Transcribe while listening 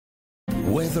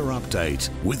Weather update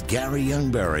with Garry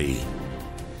Youngberry.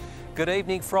 Good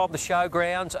evening from the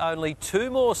showgrounds. Only 2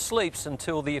 more sleeps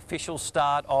until the official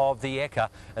start of the Ekka,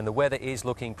 and the weather is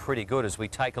looking pretty good. As we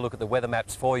take a look at the weather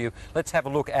maps for you, let's have a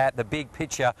look at the big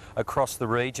picture across the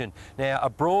region. Now, a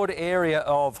broad area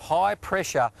of high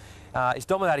pressure is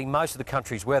dominating most of the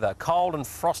country's weather. Cold and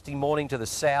frosty morning to the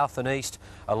south and east.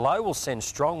 A low will send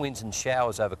strong winds and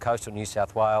showers over coastal New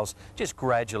South Wales, just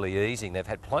gradually easing. They've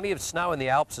had plenty of snow in the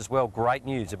Alps as well. Great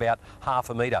news, about ½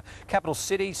 a metre. Capital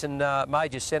cities and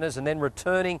major centres, and then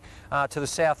returning to the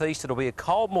southeast, it'll be a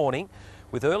cold morning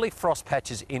with early frost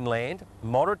patches inland,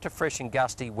 moderate to fresh and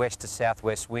gusty west to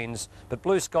southwest winds, but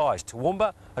blue skies.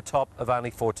 Toowoomba, a top of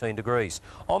only 14 degrees.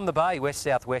 On the bay,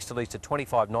 west-southwesterlies to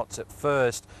 25 knots at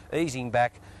first, easing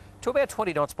back to about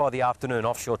 20 knots by the afternoon,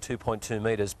 offshore 2.2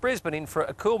 metres. Brisbane in for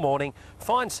a cool morning,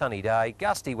 fine sunny day,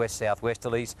 gusty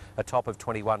west-southwesterlies, a top of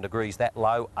 21 degrees. That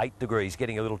low, 8 degrees,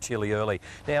 getting a little chilly early.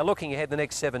 Now, looking ahead the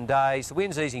next 7 days, the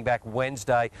wind's easing back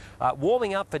Wednesday,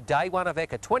 warming up for day 1 of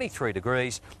Ekka, 23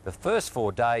 degrees. The first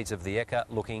 4 days of the Ekka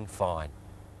looking fine.